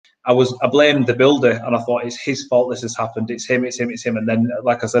I blamed the builder, and I thought it's his fault this has happened. It's him. And then,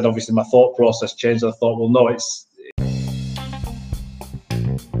 like I said, obviously my thought process changed. I thought, well, no, it's.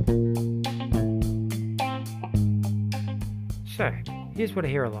 So here's what I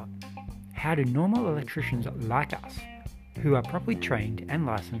hear a lot: how do normal electricians like us, who are properly trained and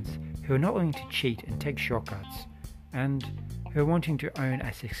licensed, who are not willing to cheat and take shortcuts, and who are wanting to own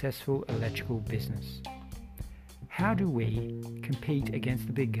a successful electrical business, how do we compete against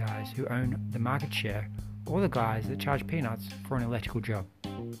the big guys who own the market share, or the guys that charge peanuts for an electrical job?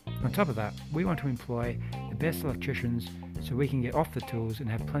 On top of that, we want to employ the best electricians so we can get off the tools and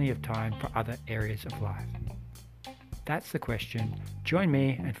have plenty of time for other areas of life. That's the question. Join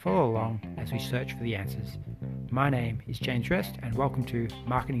me and follow along as we search for the answers. My name is James Rest, and welcome to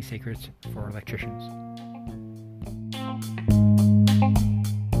Marketing Secrets for Electricians.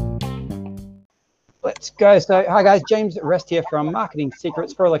 Let's go. So, hi guys, James Rest here from Marketing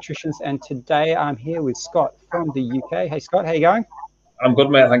Secrets for Electricians, and today I'm here with Scott from the UK. Hey Scott, how you going? I'm good,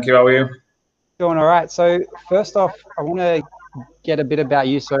 mate. Thank you. How are you? Doing all right. So first off, I want to get a bit about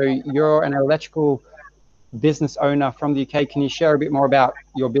you. So you're an electrical business owner from the UK. Can you share a bit more about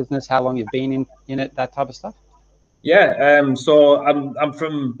your business, how long you've been in it, that type of stuff? Yeah. So I'm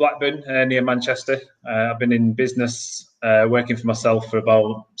from Blackburn, near Manchester. I've been in business, working for myself for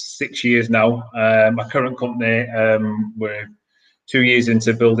about 6 years now. My current company, we're 2 years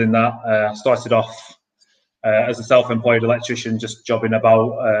into building that. I started off as a self-employed electrician, just jobbing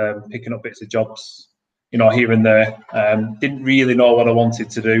about, picking up bits of jobs, here and there. Didn't really know what I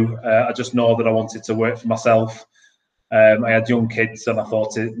wanted to do. I just know that I wanted to work for myself. I had young kids, and I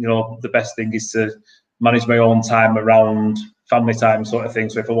thought, the best thing is to manage my own time around family time, sort of thing.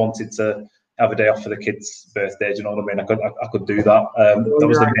 So if I wanted to have a day off for the kids' birthday, do you know what I mean? I could do that. That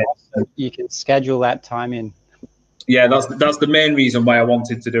was the main. You can schedule that time in. Yeah, that's the main reason why I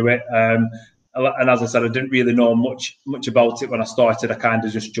wanted to do it. And as I said, I didn't really know much about it when I started. I kind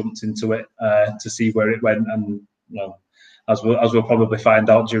of just jumped into it to see where it went, and as we'll probably find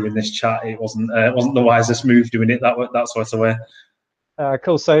out during this chat, it wasn't the wisest move doing it that sort of way.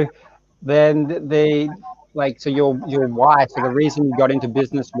 Cool. So then so your why, so the reason you got into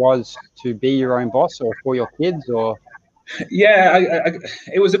business was to be your own boss, or for your kids, or? Yeah,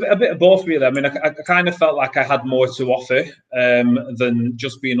 it was a bit of both, really. I mean, I kind of felt like I had more to offer than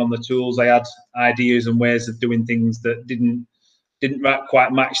just being on the tools. I had ideas and ways of doing things that didn't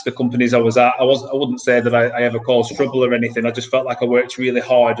quite match the companies I was at. I wouldn't say that I ever caused trouble or anything. I just felt like I worked really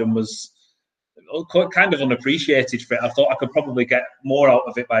hard and was kind of unappreciated for it. I thought I could probably get more out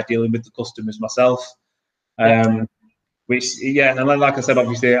of it by dealing with the customers myself. And then, like I said,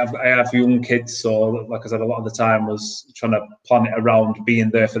 obviously I have young kids, so like I said, a lot of the time was trying to plan it around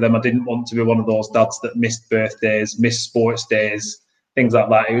being there for them. I didn't want to be one of those dads that missed birthdays, missed sports days, things like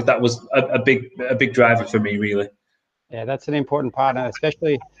that. That was a big driver for me, really. Yeah, that's an important part, and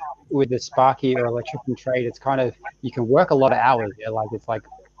especially with the Sparky or electrician trade, it's kind of, you can work a lot of hours. Yeah, it's like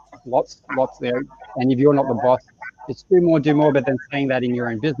lots there, and if you're not the boss, it's do more. But then saying that in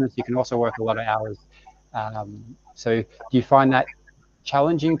your own business, you can also work a lot of hours. So do you find that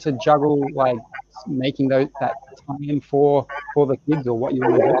challenging to juggle, like making that time for the kids, or what you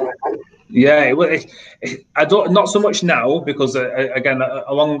want to do? Yeah, I don't, not so much now, because again,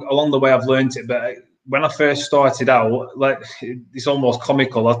 along the way I've learned it. But when I first started out, like, it's almost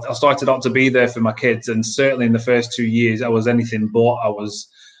comical. I started out to be there for my kids, and certainly in the first 2 years, I was anything but. I was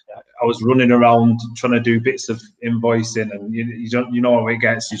running around trying to do bits of invoicing, and you know how it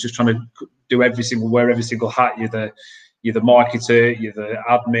gets. You're just trying to wear every single hat. You're the marketer, you're the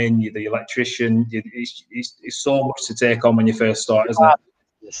admin, you're the electrician. It's so much to take on when you first start, isn't it?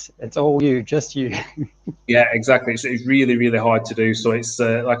 It's all just you. Yeah, exactly. It's really, really hard to do. So it's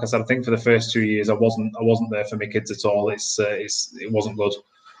like I said, I think for the first 2 years, I wasn't there for my kids at all. It wasn't good.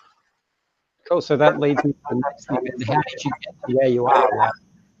 Cool. So that leads me to the next thing. How did you get to where you are,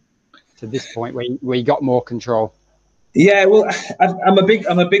 to this point where you got more control? Yeah, well, I'm a big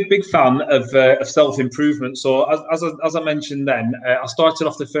fan of self-improvement. So as I mentioned then, I started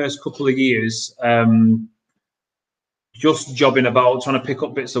off the first couple of years just jobbing about, trying to pick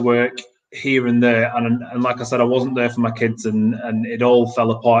up bits of work here and there, and like I said, I wasn't there for my kids, and it all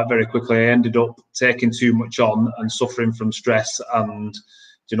fell apart very quickly. I ended up taking too much on and suffering from stress and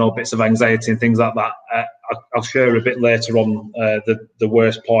bits of anxiety and things like that. I'll share a bit later on the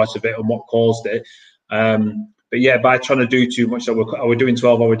worst part of it and what caused it. But yeah, by trying to do too much, I was doing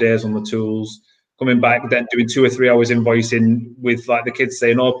 12-hour days on the tools, coming back, then doing 2 or 3 hours invoicing with like the kids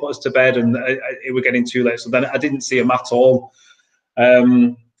saying, "Oh, put us to bed," and it were getting too late. So then I didn't see them at all.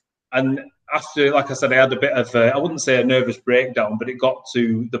 And after, like I said, I had a bit of I wouldn't say a nervous breakdown, but it got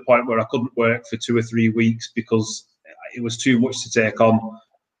to the point where I couldn't work for 2 or 3 weeks because it was too much to take on.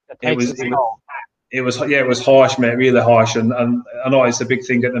 It was harsh, mate, really harsh. And I know it's a big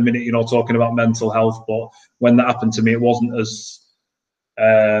thing at the minute, you know, talking about mental health, but when that happened to me, it wasn't as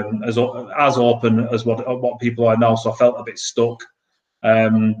open as what people are now. So I felt a bit stuck.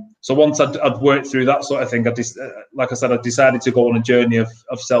 So once I'd worked through that sort of thing, like I said, I decided to go on a journey of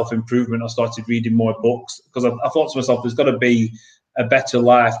self-improvement. I started reading more books because I thought to myself, there's got to be a better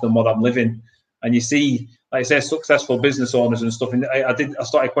life than what I'm living. And you see, like I say, successful business owners and stuff. And I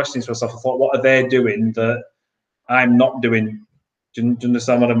started questioning myself. I thought, what are they doing that I'm not doing? Do you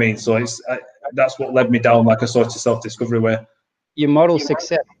understand what I mean? So that's what led me down like a sort of self-discovery way. You model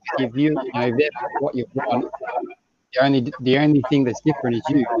success. If you know what you want, the only thing that's different is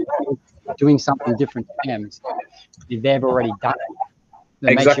you doing something different to them. So if they've already done it,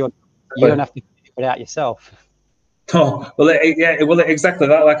 that exactly. makes you don't have to figure it out yourself. Oh, well, exactly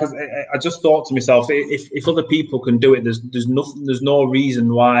that. Like I just thought to myself, if other people can do it, there's no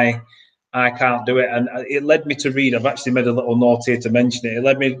reason why I can't do it. And it led me to read. I've actually made a little note here to mention it. It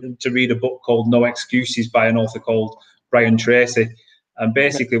led me to read a book called No Excuses by an author called Brian Tracy. And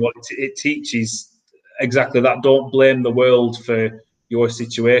basically, what it teaches exactly that. Don't blame the world for your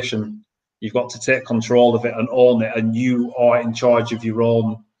situation. You've got to take control of it and own it. And you are in charge of your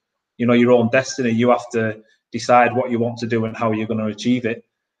own destiny. You have to decide what you want to do and how you're going to achieve it.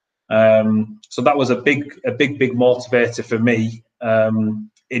 So that was a big motivator for me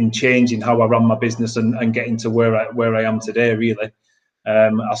in changing how I run my business and getting to where I am today. Really,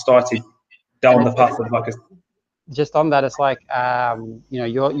 I started down the path of just on that, it's like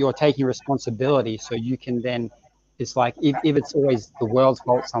you're taking responsibility, so you can then. It's like if it's always the world's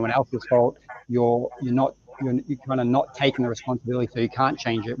fault, someone else's fault, you're kind of not taking the responsibility, so you can't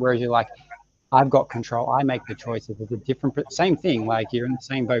change it. Whereas you're like, I've got control. I make the choices. It's a different, same thing. Like you're in the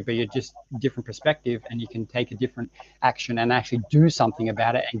same boat, but you're just different perspective, and you can take a different action and actually do something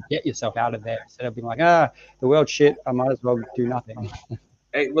about it and get yourself out of there instead of being like, the world's shit. I might as well do nothing.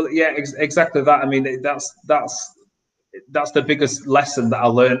 Well, yeah, exactly that. I mean, that's the biggest lesson that I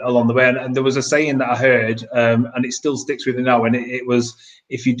learned along the way. And there was a saying that I heard, and it still sticks with me now. And it was,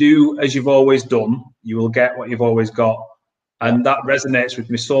 if you do as you've always done, you will get what you've always got. And that resonates with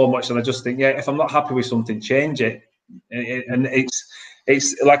me so much. And I just think, if I'm not happy with something, change it. And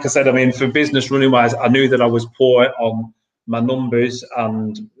it's like I said, I mean, for business running wise, I knew that I was poor on my numbers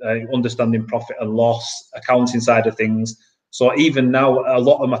and understanding profit and loss, accounting side of things. So even now, a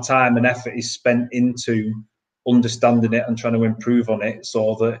lot of my time and effort is spent into understanding it and trying to improve on it,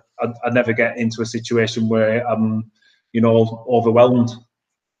 so that I never get into a situation where I'm, overwhelmed.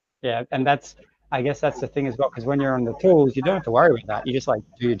 Yeah, and I guess that's the thing as well, because when you're on the tools, you don't have to worry about that. You just like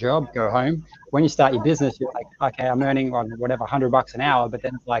do your job, go home. When you start your business, you're like, okay, I'm earning on whatever $100 an hour, but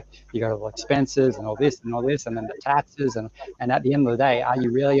then it's like you got all expenses and all this, and then the taxes, and at the end of the day, are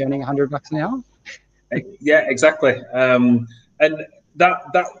you really earning $100 an hour? Yeah, exactly. And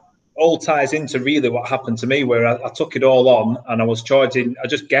that all ties into really what happened to me, where I took it all on and I was charging. I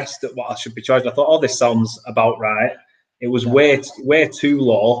just guessed at what I should be charging. I thought, this sounds about right. It was way too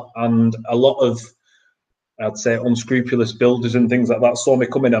low, and a lot of, I'd say, unscrupulous builders and things like that saw me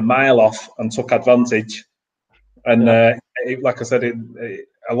coming a mile off and took advantage. And like I said,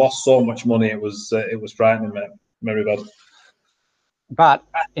 I lost so much money. It was frightening, mate. Very bad. But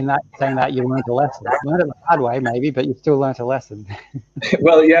in that saying that, you learned a lesson. You learned it the hard way, maybe, but you still learned a lesson.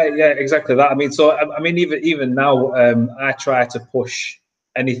 Well, yeah, exactly that. I mean, even now, I try to push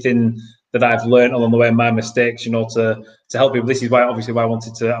anything that I've learned along the way, my mistakes, to help people. This is why I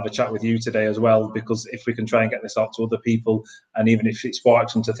wanted to have a chat with you today as well, because if we can try and get this out to other people, and even if it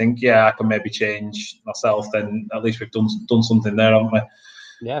sparks them to think, I can maybe change myself, then at least we've done something there, haven't we?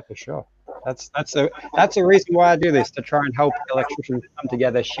 Yeah, for sure. That's a reason why I do this, to try and help electricians come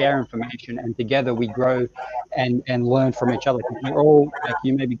together, share information, and together we grow and learn from each other. We're all, like,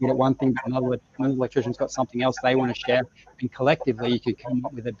 you may be good at one thing, but another electrician's got something else they want to share, and collectively you could come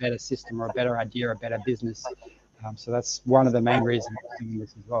up with a better system or a better idea or a better business. So that's one of the main reasons I'm doing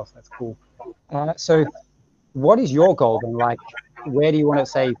this as well. So that's cool. So what is your goal then? Like, where do you want to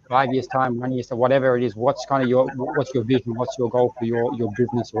say 5 years time, 1 year time, whatever it is? What's kind of what's your vision? What's your goal for your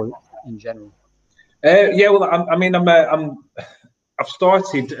business or in general? I've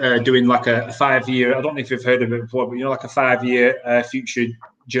started doing like a 5 year. I don't know if you've heard of it before, but like a 5 year future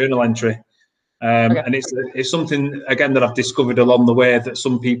journal entry. Okay. And it's something, again, that I've discovered along the way that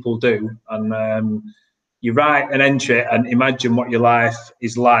some people do. And you write an entry and imagine what your life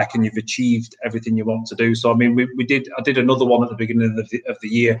is like, and you've achieved everything you want to do. So I mean, I did another one at the beginning of the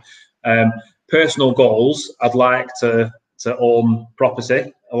year, Personal goals, I'd like to own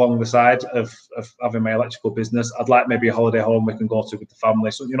property along the side of having my electrical business. I'd like maybe a holiday home we can go to with the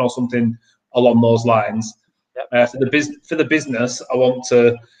family. So, something along those lines. Yep. For the business, I want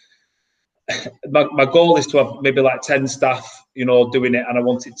to, my goal is to have maybe like 10 staff, doing it. And I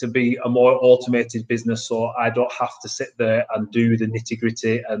want it to be a more automated business. So I don't have to sit there and do the nitty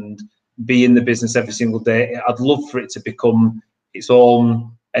gritty and be in the business every single day. I'd love for it to become its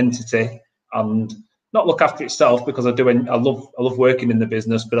own entity and not look after itself, because I love working in the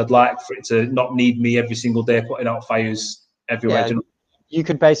business, but I'd like for it to not need me every single day putting out fires everywhere. Yeah, you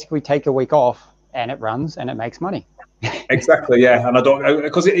could basically take a week off and it runs and it makes money. Exactly, yeah. And I don't,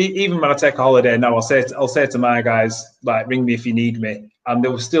 because even when I take a holiday now, I'll say to my guys, like, ring me if you need me, and they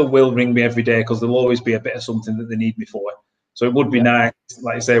will ring me every day, because there'll always be a bit of something that they need me for. So it would be nice,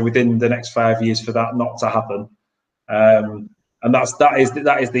 like you say, within the next 5 years for that not to happen. And that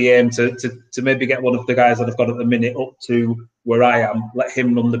is the aim, to maybe get one of the guys that I've got at the minute up to where I am, let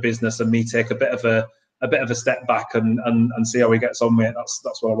him run the business and me take a bit of a step back and see how he gets on with it.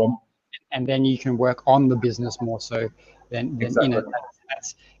 That's what I want. And then you can work on the business more. So then Exactly.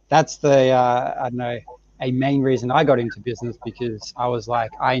 That's the I don't know, a main reason I got into business, because I was like,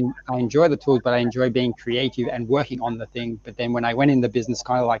 I enjoy the tools, but I enjoy being creative and working on the thing. But then when I went in the business,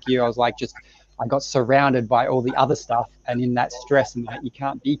 kind of like you, I was like, I got surrounded by all the other stuff, and in that stress, and like, you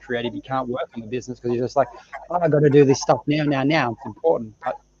can't be creative, you can't work on the business, because you're just like, oh, I got to do this stuff now. It's important,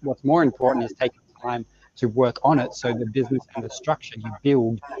 but what's more important is taking time to work on it, so the business and the structure you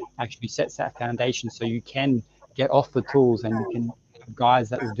build actually sets that foundation, so you can get off the tools and you can have guys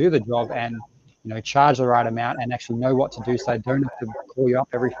that will do the job and charge the right amount and actually know what to do, so they don't have to call you up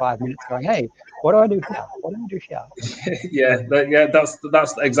every 5 minutes going, hey, what do I do here? What do I do here? yeah, that's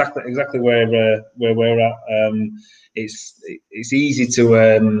exactly where we're at. It's easy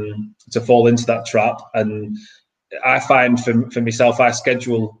to fall into that trap, and I find for myself, I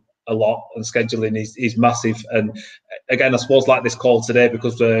schedule a lot, and scheduling is massive. And again, I suppose like this call today,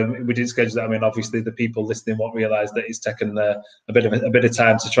 because we didn't schedule it. I mean, obviously the people listening won't realise that it's taken a bit of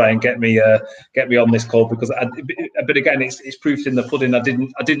time to try and get me on this call, because but again, it's proof in the pudding. I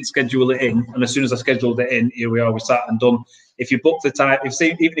didn't schedule it in, and as soon as I scheduled it in, here we are, we sat and done. If you book the time,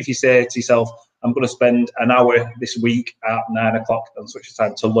 even if you say to yourself, I'm going to spend an hour this week at 9 o'clock on such a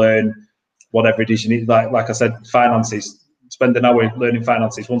time to learn whatever it is you need, like I said, finances. Spend an hour learning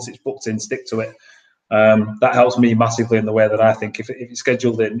finances. Once it's booked in, stick to it. That helps me massively in the way that I think. If it's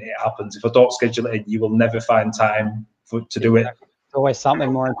scheduled in, it happens. If I don't schedule it in, you will never find time to do it. There's always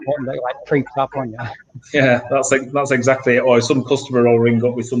something more important that like creeps up on you. Yeah, that's exactly it. Or some customer will ring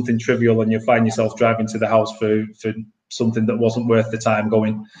up with something trivial, and you'll find yourself driving to the house for something that wasn't worth the time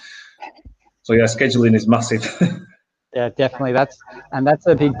going. So yeah, scheduling is massive. Yeah, definitely. That's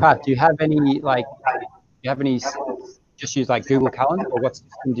a big part. Do you have any just use like Google Calendar, or what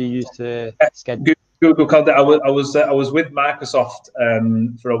system do you use to schedule? Google Calendar. I was with Microsoft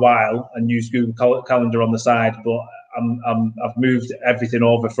for a while and used Google Calendar on the side, but I've moved everything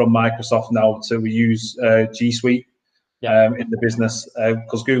over from Microsoft now to we use G Suite in the business,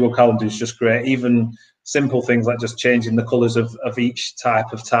 because Google Calendar is just great. Even simple things like just changing the colours of each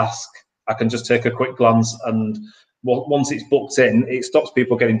type of task, I can just take a quick glance, and once it's booked in, it stops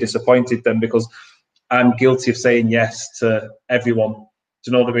people getting disappointed then, because I'm guilty of saying yes to everyone. Do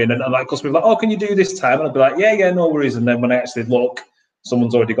you know what I mean? And like customers like, oh, can you do this time? And I'll be like, yeah, no worries. And then when I actually look,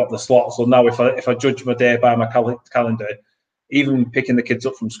 someone's already got the slot. So now if I judge my day by my calendar, even picking the kids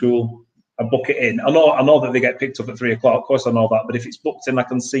up from school, I book it in. I know that they get picked up at 3 o'clock. Of course, I know that. But if it's booked in, I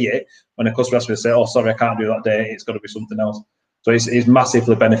can see it. When a customer has to say, oh, sorry, I can't do that day, it's got to be something else. So it's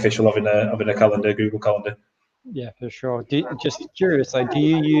massively beneficial having a calendar, Google Calendar. Yeah, for sure. Just curious, do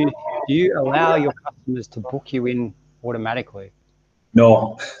you allow your customers to book you in automatically?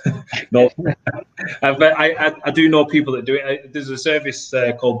 No, no. I do know people that do it. There's a service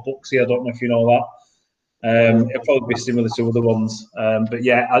called Booksy. I don't know if you know that. It'll probably be similar to other ones. But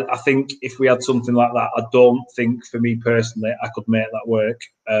yeah, I think if we had something like that, I don't think for me personally I could make that work.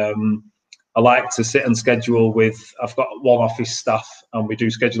 I like to sit and schedule I've got one office staff, and we do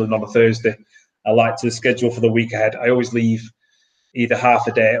scheduling on a Thursday. I like to schedule for the week ahead. I always leave either half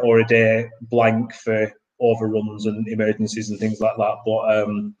a day or a day blank for overruns and emergencies and things like that. But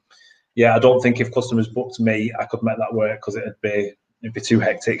yeah, I don't think if customers booked me, I could make that work, because it'd be too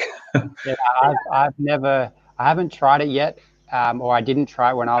hectic. Yeah, I haven't tried it yet, or I didn't try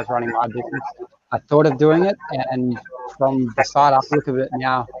it when I was running my business. I thought of doing it, and from the side up look of it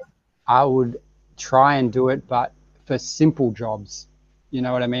now, I would try and do it, but for simple jobs. You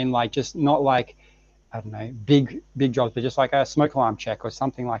know what I mean? Like, just not like I don't know, big jobs, but just like a smoke alarm check or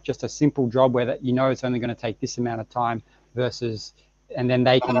something, like just a simple job where that it's only going to take this amount of time versus, and then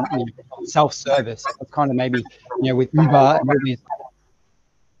they can self-service. It's kind of maybe with Uber and all these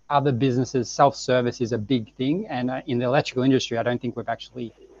other businesses, self-service is a big thing, and in the electrical industry, I don't think we've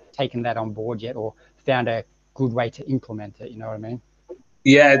actually taken that on board yet or found a good way to implement it. You know what I mean?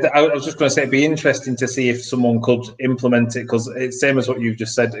 Yeah, I was just going to say it'd be interesting to see if someone could implement it, because it's same as what you've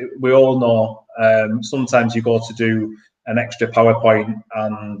just said. We all know sometimes you go to do an extra PowerPoint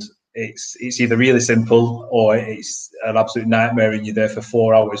and it's either really simple or it's an absolute nightmare, and you're there for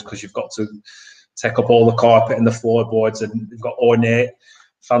 4 hours because you've got to take up all the carpet and the floorboards, and you've got ornate,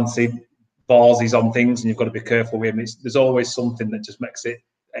 fancy ballsies on things, and you've got to be careful with them. There's always something that just makes it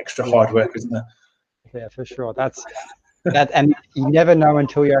extra hard work, isn't there? Yeah, for sure. That's that, and you never know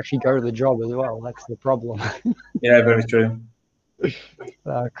until you actually go to the job as well. That's the problem. Yeah, very true.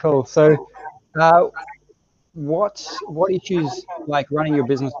 Cool. So, what issues, like running your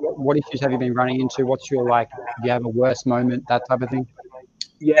business? What issues have you been running into? What's your do you have a worst moment? That type of thing.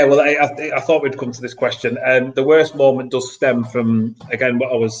 Yeah, well, I thought we'd come to this question. The worst moment does stem from, again,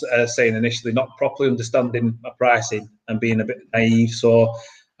 what I was saying initially, not properly understanding my pricing and being a bit naive. So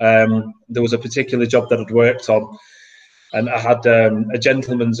there was a particular job that I'd worked on, and I had a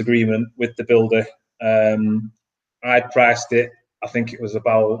gentleman's agreement with the builder. I priced it, I think I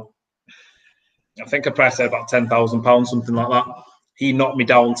priced it about £10,000, something like that. He knocked me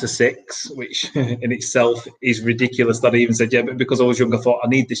down to 6, which in itself is ridiculous that I even said, yeah, but because I was young, I thought I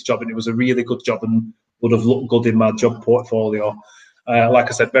need this job, and it was a really good job and would have looked good in my job portfolio. Like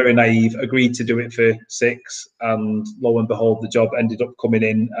I said, very naive, agreed to do it for 6, and lo and behold, the job ended up coming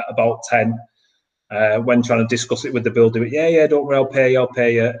in at about 10. When trying to discuss it with the builder, yeah, don't worry, I'll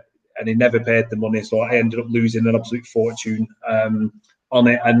pay you. And he never paid the money, so I ended up losing an absolute fortune on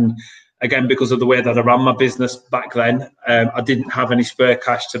it. And again, because of the way that I ran my business back then, I didn't have any spare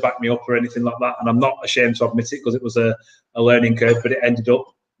cash to back me up or anything like that. And I'm not ashamed to admit it, because it was a learning curve, but it ended up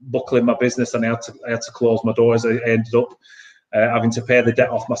buckling my business, and I had to close my doors. I ended up having to pay the debt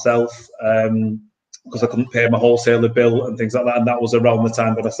off myself, because I couldn't pay my wholesaler bill and things like that. And that was around the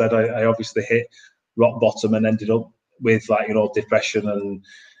time that I said I obviously hit rock bottom and ended up with depression.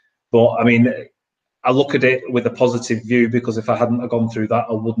 But I mean, I look at it with a positive view, because if I hadn't gone through that,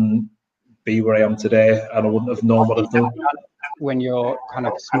 I wouldn't be where I am today, and I wouldn't have known what I've done. When you're kind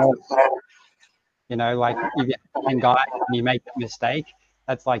of small, like if you're 10 guys and you make a mistake,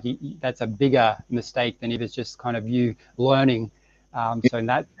 that's that's a bigger mistake than if it's just kind of you learning. So in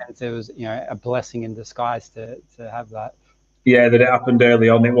that sense, it was a blessing in disguise to have that. Yeah, that it happened early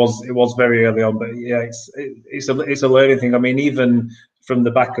on. It was very early on, but yeah, it's a learning thing. I mean, even from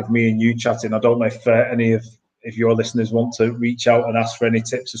the back of me and you chatting, I don't know if any of your listeners want to reach out and ask for any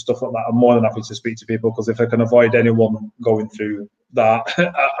tips or stuff like that. I'm more than happy to speak to people, because if I can avoid anyone going through that,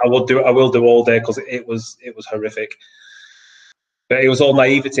 I will do all day, because it was horrific. But it was all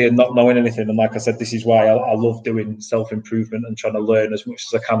naivety and not knowing anything. And like I said, this is why I love doing self-improvement and trying to learn as much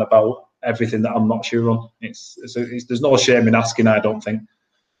as I can about everything that I'm not sure on. There's no shame in asking, I don't think.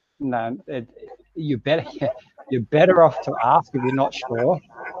 No, you're better off to ask if you're not sure,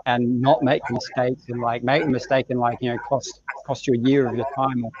 and not make mistakes, and make a mistake and cost you a year of your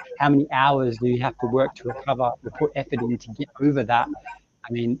time, or how many hours do you have to work to recover, to put effort in to get over that.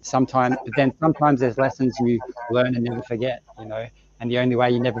 I mean, sometimes there's lessons you learn and never forget, and the only way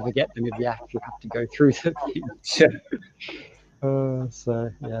you never forget them is you actually have to go through the thing. Yeah.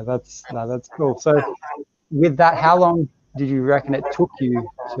 So yeah, that's cool. So with that, how long did you reckon it took you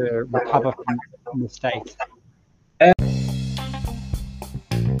to recover from mistakes? Do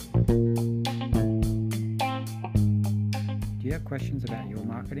you have questions about your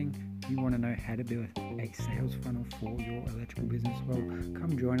marketing? Do you want to know how to build a sales funnel for your electrical business? Well,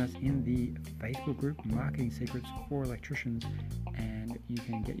 come join us in the Facebook group, Marketing Secrets for Electricians, and you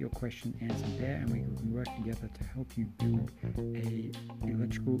can get your question answered there, and we can work together to help you build a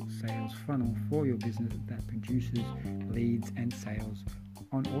electrical sales funnel for your business that produces leads and sales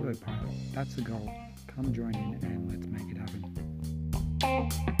on autopilot. That's the goal. Come join in and let's